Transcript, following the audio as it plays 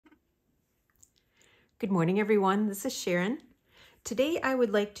Good morning, everyone. This is Sharon. Today I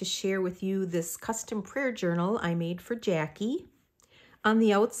would like to share with you this custom prayer journal I made for Jackie. On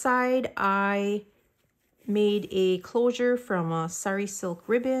the outside, I made a closure from a sari silk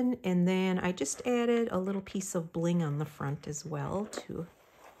ribbon, and then I just added a little piece of bling on the front as well to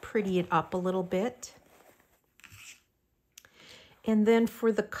pretty it up a little bit. And then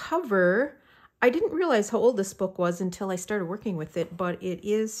for the cover, I didn't realize how old this book was until I started working with it, but it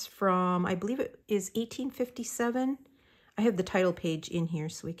is from, I believe it is 1857. I have the title page in here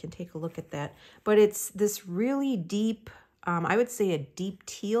so we can take a look at that. But it's this really deep, I would say a deep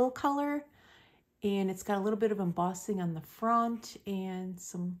teal color, and it's got a little bit of embossing on the front and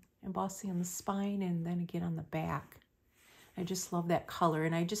some embossing on the spine and then again on the back. I just love that color,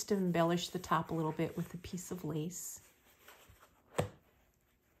 and I just embellished the top a little bit with a piece of lace.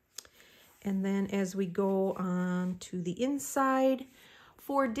 And then as we go on to the inside,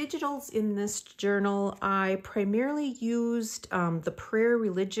 for digitals in this journal, I primarily used the Prayer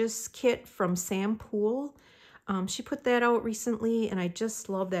Religious kit from Sam Poole. She put that out recently, and I just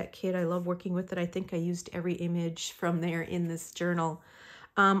love that kit. I love working with it. I think I used every image from there in this journal.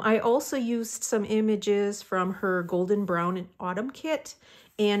 I also used some images from her Golden Brown and Autumn kit,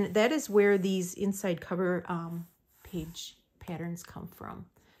 and that is where these inside cover page patterns come from.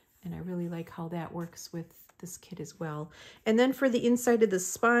 And I really like how that works with this kit as well. And then for the inside of the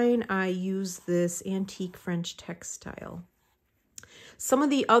spine, I use this antique French textile. Some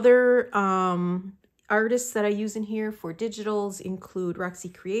of the other artists that I use in here for digitals include Roxy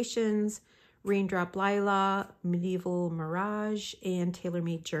Creations, Raindrop Lila, Medieval Mirage, and Tailor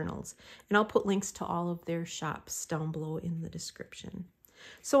Made Journals. And I'll put links to all of their shops down below in the description.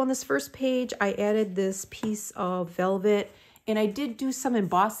 So on this first page, I added this piece of velvet. And I did do some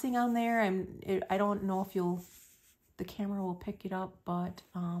embossing on there. I don't know if the camera will pick it up, but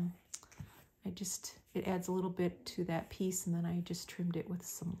it adds a little bit to that piece, and then I just trimmed it with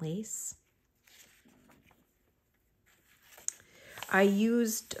some lace. I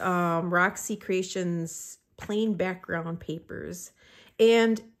used Roxy Creations plain background papers,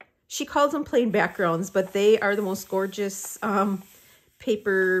 and she calls them plain backgrounds, but they are the most gorgeous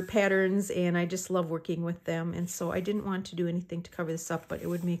paper patterns, and I just love working with them. And so I didn't want to do anything to cover this up, but it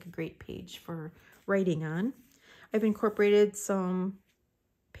would make a great page for writing on. I've incorporated some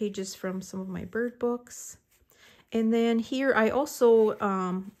pages from some of my bird books. And then here I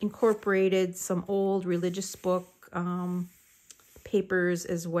also incorporated some old religious book papers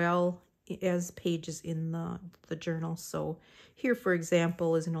as well as pages in the journal. So here, for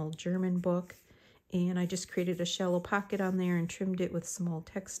example, is an old German book. And I just created a shallow pocket on there and trimmed it with some old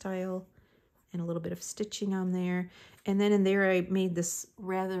textile and a little bit of stitching on there. And then in there, I made this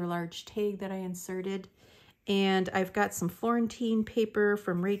rather large tag that I inserted. And I've got some Florentine paper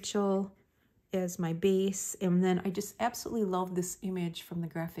from Rachel as my base. And then I just absolutely love this image from the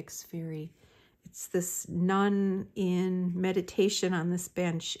Graphics Fairy. It's this nun in meditation on this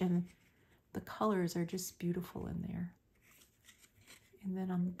bench, and the colors are just beautiful in there. And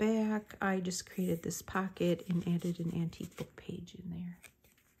then on the back, I just created this pocket and added an antique book page in there.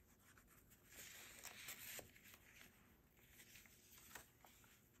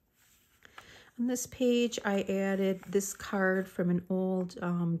 On this page, I added this card from an old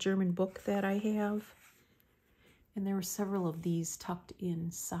German book that I have. And there were several of these tucked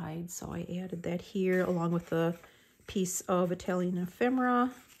inside, so I added that here along with a piece of Italian ephemera.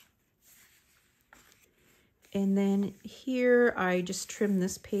 And then here I just trimmed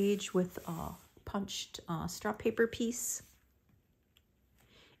this page with a punched straw paper piece.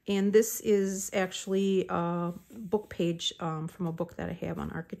 And this is actually a book page from a book that I have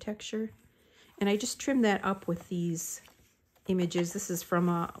on architecture. And I just trimmed that up with these images. This is from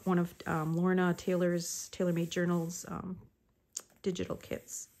one of Lorna Taylor's Tailor Made Journals digital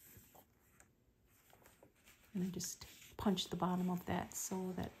kits. And I just punched the bottom of that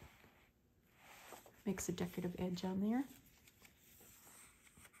so that makes a decorative edge on there.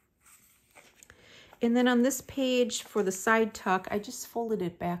 And then on this page for the side tuck, I just folded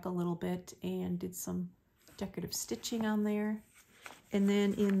it back a little bit and did some decorative stitching on there. And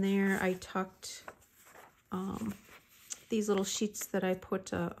then in there I tucked these little sheets that I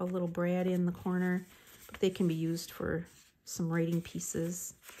put a little brad in the corner, but they can be used for some writing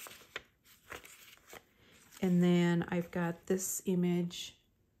pieces. And then I've got this image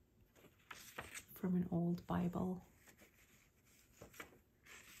from an old Bible.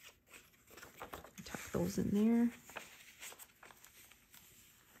 Tuck those in there.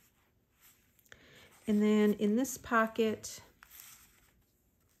 And then in this pocket,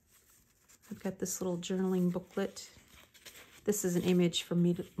 I've got this little journaling booklet. This is an image from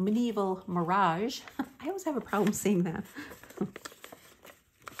Medieval Mirage. I always have a problem saying that.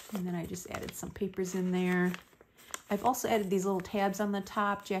 And then I just added some papers in there. I've also added these little tabs on the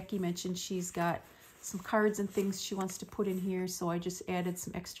top. Jackie mentioned she's got some cards and things she wants to put in here, so I just added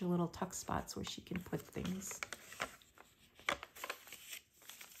some extra little tuck spots where she can put things.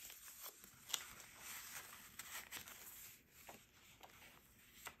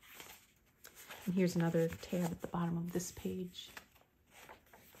 And here's another tab at the bottom of this page.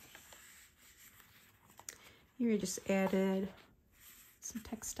 Here I just added some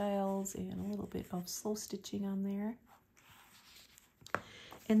textiles and a little bit of slow stitching on there.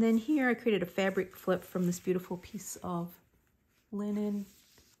 And then here I created a fabric flip from this beautiful piece of linen.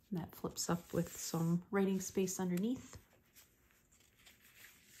 And that flips up with some writing space underneath.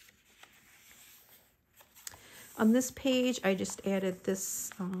 On this page, I just added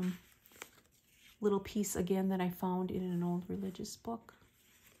this little piece again that I found in an old religious book.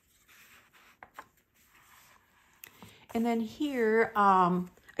 And then here, I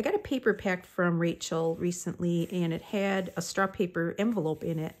got a paper pack from Rachel recently, and it had a straw paper envelope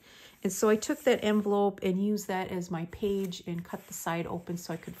in it. And so I took that envelope and used that as my page and cut the side open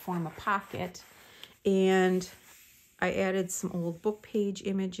so I could form a pocket. And I added some old book page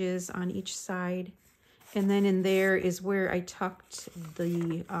images on each side. And then in there is where I tucked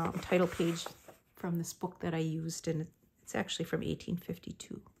the title page from this book that I used, and it's actually from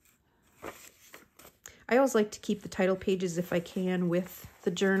 1852. I always like to keep the title pages, if I can, with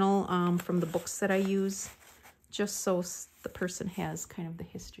the journal from the books that I use, just so the person has kind of the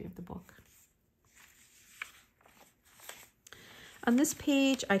history of the book. On this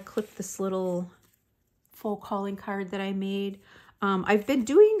page, I clipped this little faux calling card that I made. I've been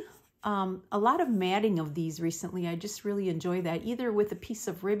doing a lot of matting of these recently. I just really enjoy that, either with a piece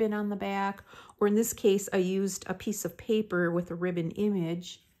of ribbon on the back, or in this case, I used a piece of paper with a ribbon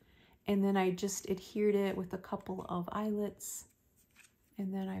image. And then I just adhered it with a couple of eyelets.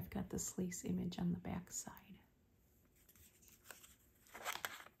 And then I've got this lace image on the back side.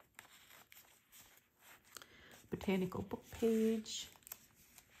 Botanical book page.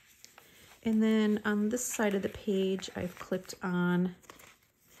 And then on this side of the page, I've clipped on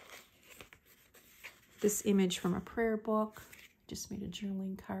this image from a prayer book. Just made a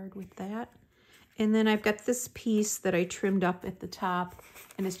journaling card with that. And then I've got this piece that I trimmed up at the top,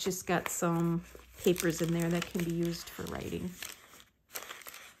 and it's just got some papers in there that can be used for writing.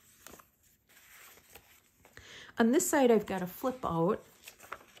 On this side, I've got a flip out.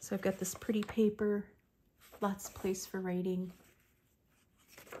 So I've got this pretty paper, lots of place for writing.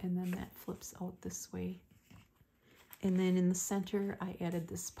 And then that flips out this way. And then in the center, I added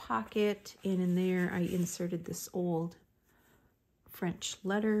this pocket, and in there, I inserted this old French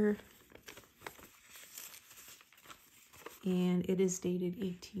letter. And it is dated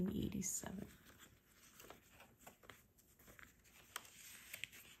 1887.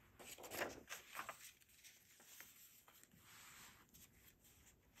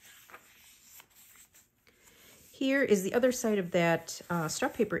 Here is the other side of that straw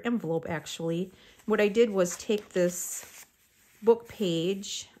paper envelope, actually. What I did was take this book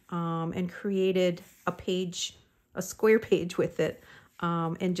page and created a page, a square page with it,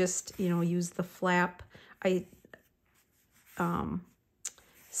 and just, use the flap. I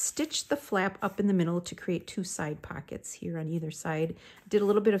stitched the flap up in the middle to create two side pockets here on either side. Did a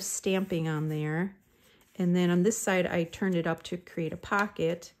little bit of stamping on there. And then on this side, I turned it up to create a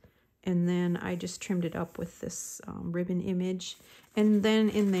pocket. And then I just trimmed it up with this ribbon image. And then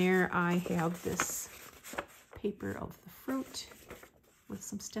in there, I have this paper of the fruit with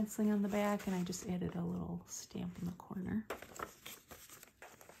some stenciling on the back. And I just added a little stamp in the corner.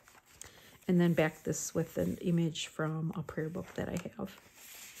 And then back this with an image from a prayer book that I have.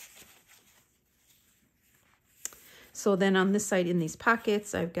 So then on this side in these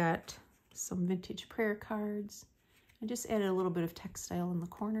pockets, I've got some vintage prayer cards. I just added a little bit of textile in the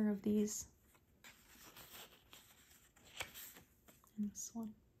corner of these. And this one.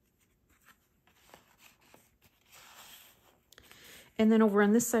 And then over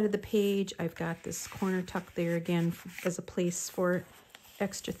on this side of the page, I've got this corner tuck there again as a place for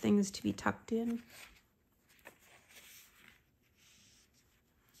extra things to be tucked in.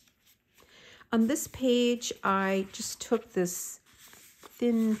 On this page, I just took this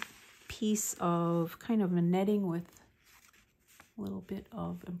thin piece of kind of a netting with a little bit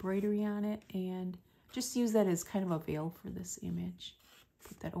of embroidery on it and just use that as kind of a veil for this image.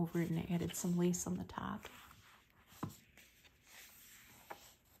 Put that over it and I added some lace on the top.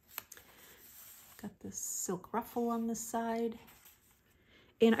 Got this silk ruffle on the side.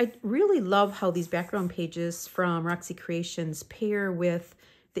 And I really love how these background pages from Roxy Creations pair with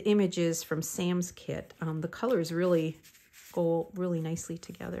the images from Sam's kit. The colors really go really nicely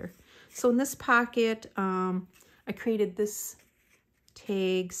together. So in this pocket, I created this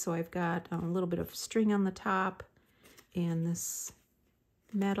tag. So I've got a little bit of string on the top and this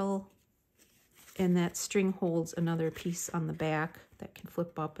metal. And that string holds another piece on the back that can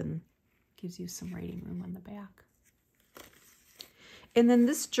flip up and gives you some writing room on the back. And then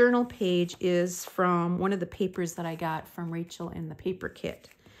this journal page is from one of the papers that I got from Rachel in the paper kit.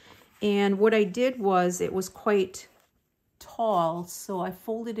 And what I did was, it was quite tall, so I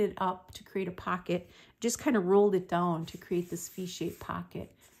folded it up to create a pocket, just kind of rolled it down to create this V-shaped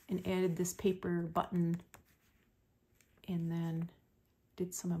pocket, and added this paper button, and then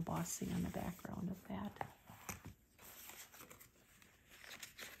did some embossing on the background of that.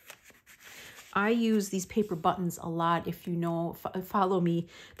 I use these paper buttons a lot. If you know, follow me.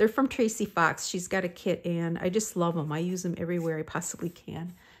 They're from Tracy Fox. She's got a kit, and I just love them. I use them everywhere I possibly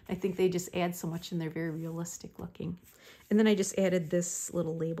can. I think they just add so much, and they're very realistic looking. And then I just added this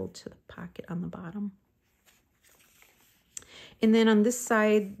little label to the pocket on the bottom. And then on this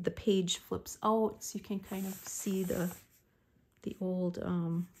side, the page flips out, so you can kind of see the old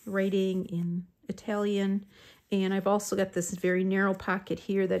writing in Italian. And I've also got this very narrow pocket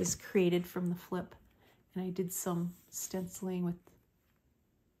here that is created from the flip. And I did some stenciling with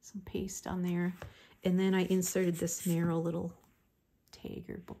some paste on there. And then I inserted this narrow little tag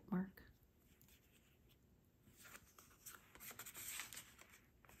or bookmark.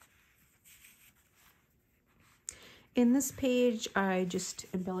 In this page, I just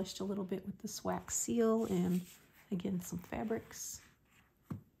embellished a little bit with this wax seal and, again, some fabrics.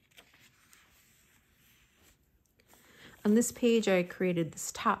 On this page, I created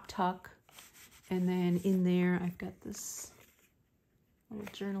this top tuck, and then in there, I've got this little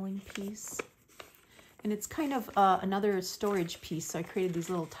journaling piece. And it's kind of another storage piece, so I created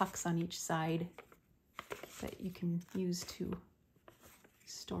these little tucks on each side that you can use to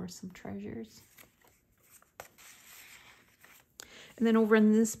store some treasures. And then over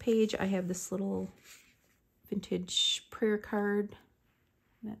on this page, I have this little vintage prayer card.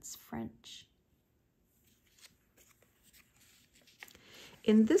 That's French.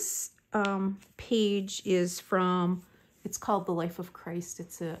 And this page is from, it's called The Life of Christ.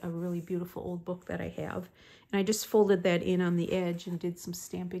 It's a really beautiful old book that I have. And I just folded that in on the edge and did some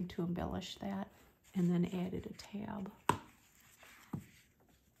stamping to embellish that, and then added a tab.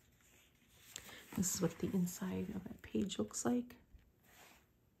 This is what the inside of that page looks like.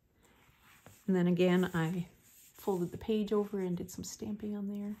 And then again, I folded the page over and did some stamping on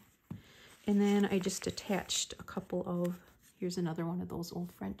there. And then I just attached a couple of, here's another one of those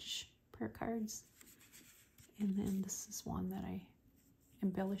old French prayer cards. And then this is one that I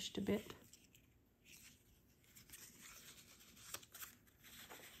embellished a bit.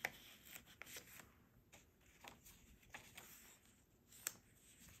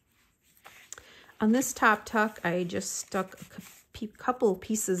 On this top tuck, I just stuck a couple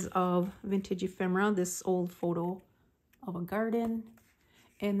pieces of vintage ephemera, this old photo of a garden,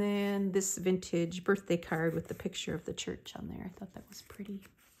 and then this vintage birthday card with the picture of the church on there. I thought that was pretty.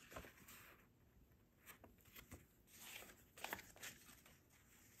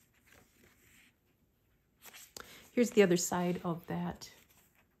 Here's the other side of that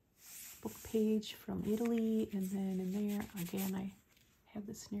book page from Italy, and then in there, again, I have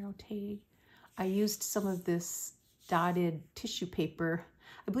this narrow tag. I used some of this dotted tissue paper.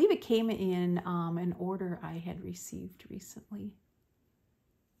 I believe it came in an order I had received recently.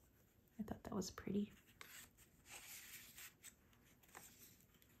 I thought that was pretty.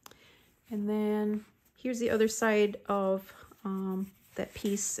 And then here's the other side of that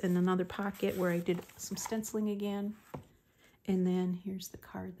piece in another pocket where I did some stenciling again. And then here's the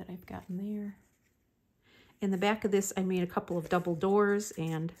card that I've gotten there. In the back of this, I made a couple of double doors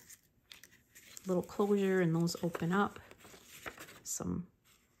and little closure, and those open up. Some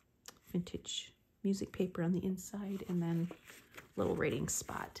vintage music paper on the inside, and then a little writing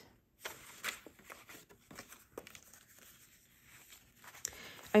spot.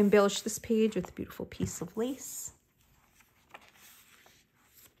 I embellished this page with a beautiful piece of lace.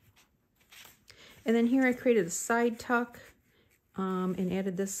 And then here I created a side tuck and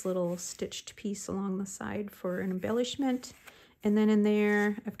added this little stitched piece along the side for an embellishment. And then in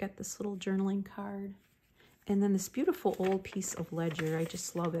there, I've got this little journaling card. And then this beautiful old piece of ledger. I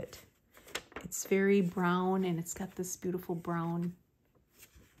just love it. It's very brown, and it's got this beautiful brown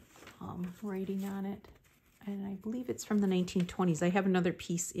writing on it. And I believe it's from the 1920s. I have another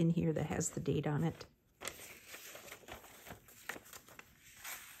piece in here that has the date on it.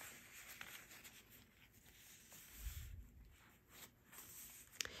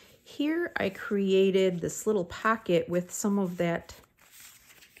 here I created this little pocket with some of that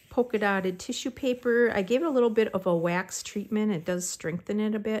polka dotted tissue paper. I gave it a little bit of a wax treatment. It does strengthen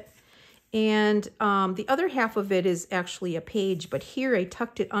it a bit. And the other half of it is actually a page, but here I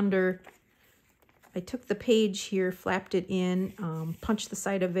tucked it under. I took the page here, flapped it in, punched the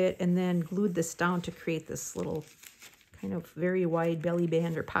side of it, and then glued this down to create this little kind of very wide belly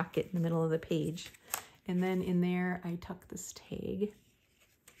band or pocket in the middle of the page. And then in there, I tucked this tag.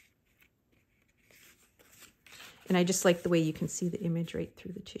 And I just like the way you can see the image right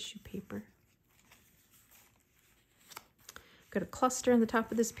through the tissue paper. Got a cluster on the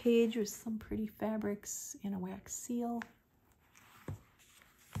top of this page with some pretty fabrics and a wax seal.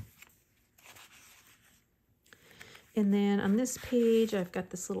 And then on this page, I've got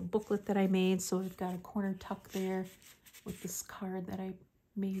this little booklet that I made. So I've got a corner tuck there with this card that I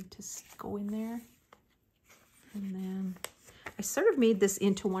made to go in there. And then I sort of made this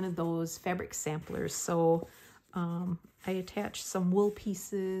into one of those fabric samplers. So I attached some wool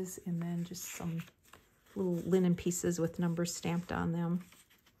pieces and then just some little linen pieces with numbers stamped on them.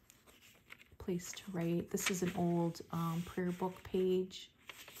 Place to write. This is an old prayer book page.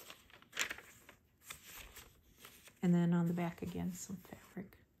 And then on the back again, some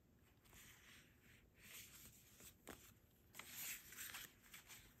fabric.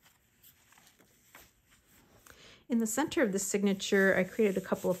 In the center of the signature, I created a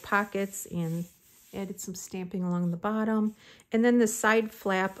couple of pockets and added some stamping along the bottom. And then the side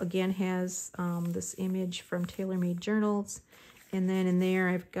flap again has this image from Tailor Made Journals. And then in there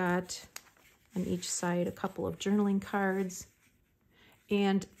I've got on each side a couple of journaling cards.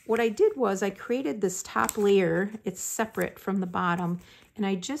 And what I did was I created this top layer. It's separate from the bottom. And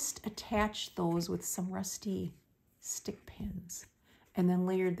I just attached those with some rusty stick pins. And then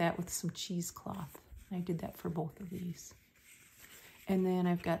layered that with some cheesecloth. I did that for both of these. And then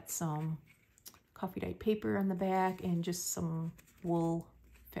I've got some coffee dyed paper on the back and just some wool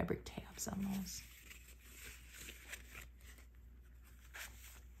fabric tabs on those.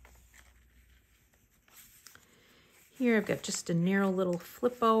 Here I've got just a narrow little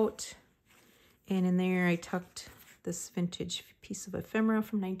flip out, and in there I tucked this vintage piece of ephemera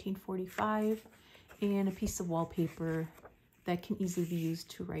from 1945 and a piece of wallpaper that can easily be used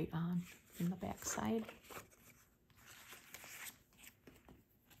to write on in the back side.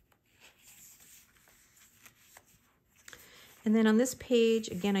 And then on this page,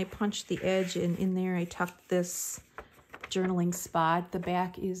 again, I punched the edge, and in there I tucked this journaling spot. The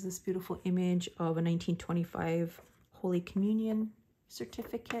back is this beautiful image of a 1925 Holy Communion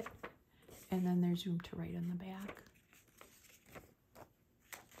certificate. And then there's room to write on the back.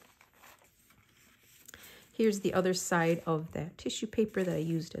 Here's the other side of that tissue paper that I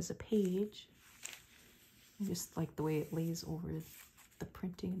used as a page. I just like the way it lays over the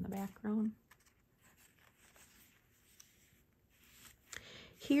printing in the background.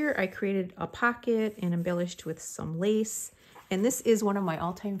 Here I created a pocket and embellished with some lace. And this is one of my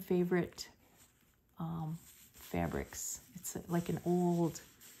all-time favorite fabrics. It's like an old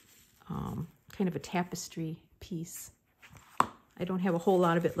kind of a tapestry piece. I don't have a whole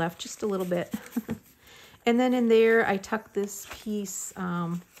lot of it left, just a little bit. And then in there I tucked this piece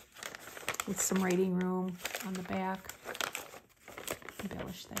with some writing room on the back.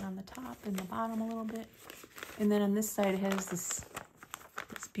 Embellish that on the top and the bottom a little bit. And then on this side it has this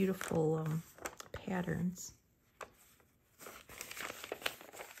beautiful patterns.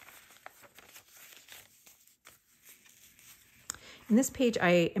 In this page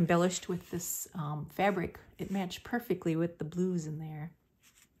I embellished with this fabric. It matched perfectly with the blues in there.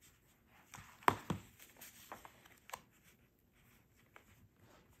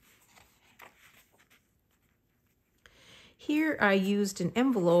 Here I used an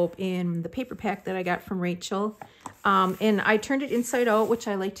envelope in the paper pack that I got from Rachel. And I turned it inside out, which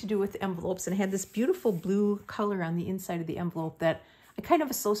I like to do with envelopes. And it had this beautiful blue color on the inside of the envelope that I kind of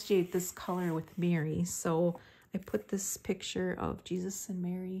associate this color with Mary. So I put this picture of Jesus and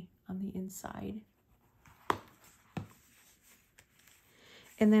Mary on the inside.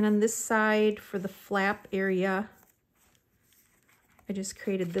 And then on this side for the flap area, I just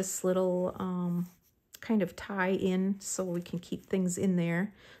created this little kind of tie in so we can keep things in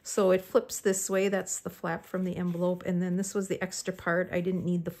there. So it flips this way. That's the flap from the envelope. And then this was the extra part. I didn't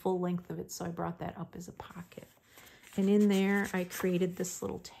need the full length of it, so I brought that up as a pocket. And in there, I created this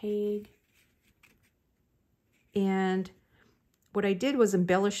little tag. And what I did was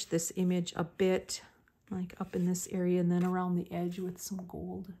embellish this image a bit, like up in this area and then around the edge with some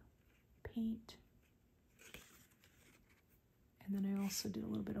gold paint. And then I also did a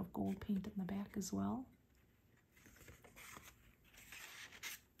little bit of gold paint in the back as well.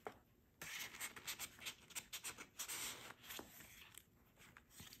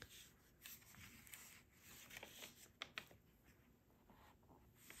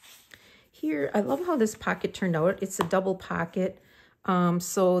 here, I love how this pocket turned out. It's a double pocket.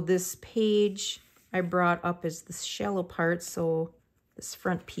 So this page I brought up as the shallow part, so this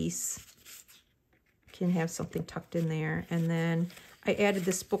front piece can have something tucked in there. And then I added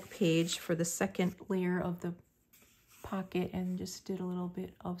this book page for the second layer of the pocket and just did a little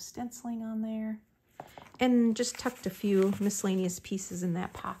bit of stenciling on there. And just tucked a few miscellaneous pieces in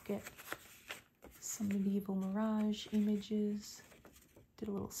that pocket. Some medieval mirage images. Did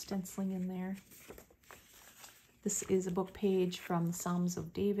a little stenciling in there. This is a book page from the Psalms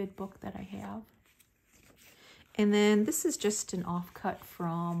of David book that I have. And then this is just an offcut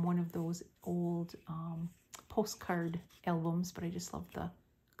from one of those old postcard albums, but I just love the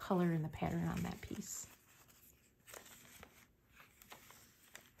color and the pattern on that piece.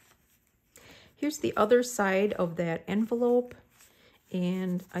 Here's the other side of that envelope,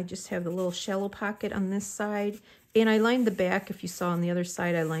 and I just have the little shallow pocket on this side. And I lined the back, if you saw on the other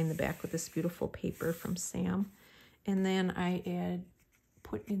side, I lined the back with this beautiful paper from Sam. And then I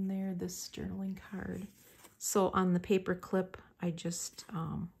put in there this journaling card. So on the paper clip, I just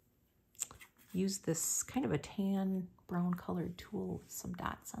used this kind of a tan brown colored tool with some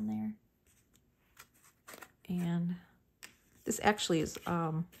dots on there. And this actually is,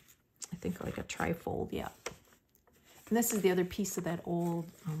 I think like a trifold, yeah. And this is the other piece of that old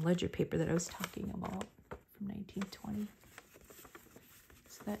ledger paper that I was talking about from 1920.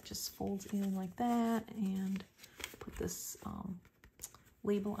 So that just folds in like that, and put this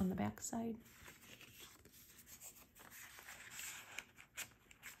label on the back side.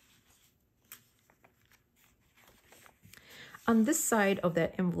 On this side of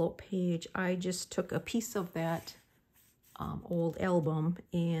that envelope page, I just took a piece of that old album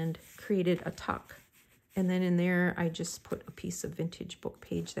and created a tuck. And then in there, I just put a piece of vintage book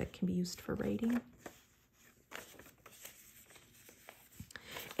page that can be used for writing.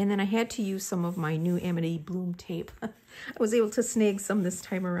 And then I had to use some of my new Amity Bloom tape. I was able to snag some this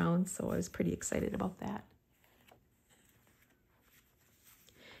time around, so I was pretty excited about that.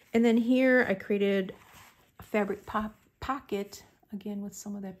 And then here I created a fabric pocket, again with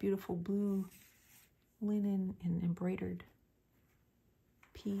some of that beautiful blue linen and embroidered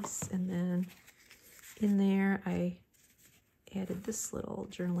piece. And then in there I added this little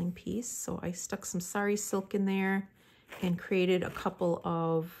journaling piece. So I stuck some sari silk in there and created a couple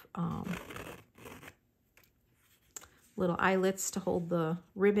of little eyelets to hold the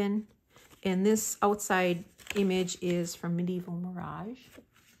ribbon. And this outside image is from Medieval Mirage.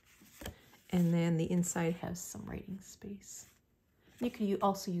 And then the inside has some writing space. You could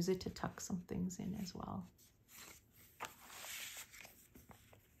also use it to tuck some things in as well.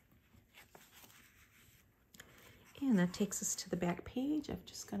 And that takes us to the back page. I've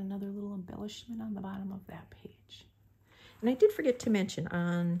just got another little embellishment on the bottom of that page. And I did forget to mention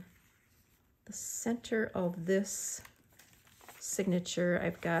on the center of this signature,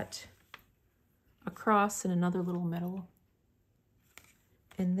 I've got a cross and another little medal.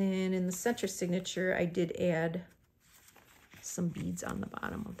 And then in the center signature, I did add some beads on the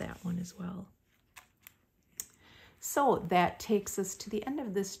bottom of that one as well. So that takes us to the end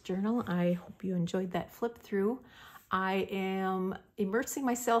of this journal. I hope you enjoyed that flip through. I am immersing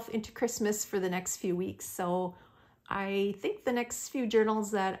myself into Christmas for the next few weeks, so I think the next few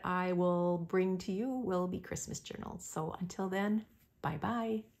journals that I will bring to you will be Christmas journals. So until then,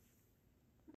 bye-bye.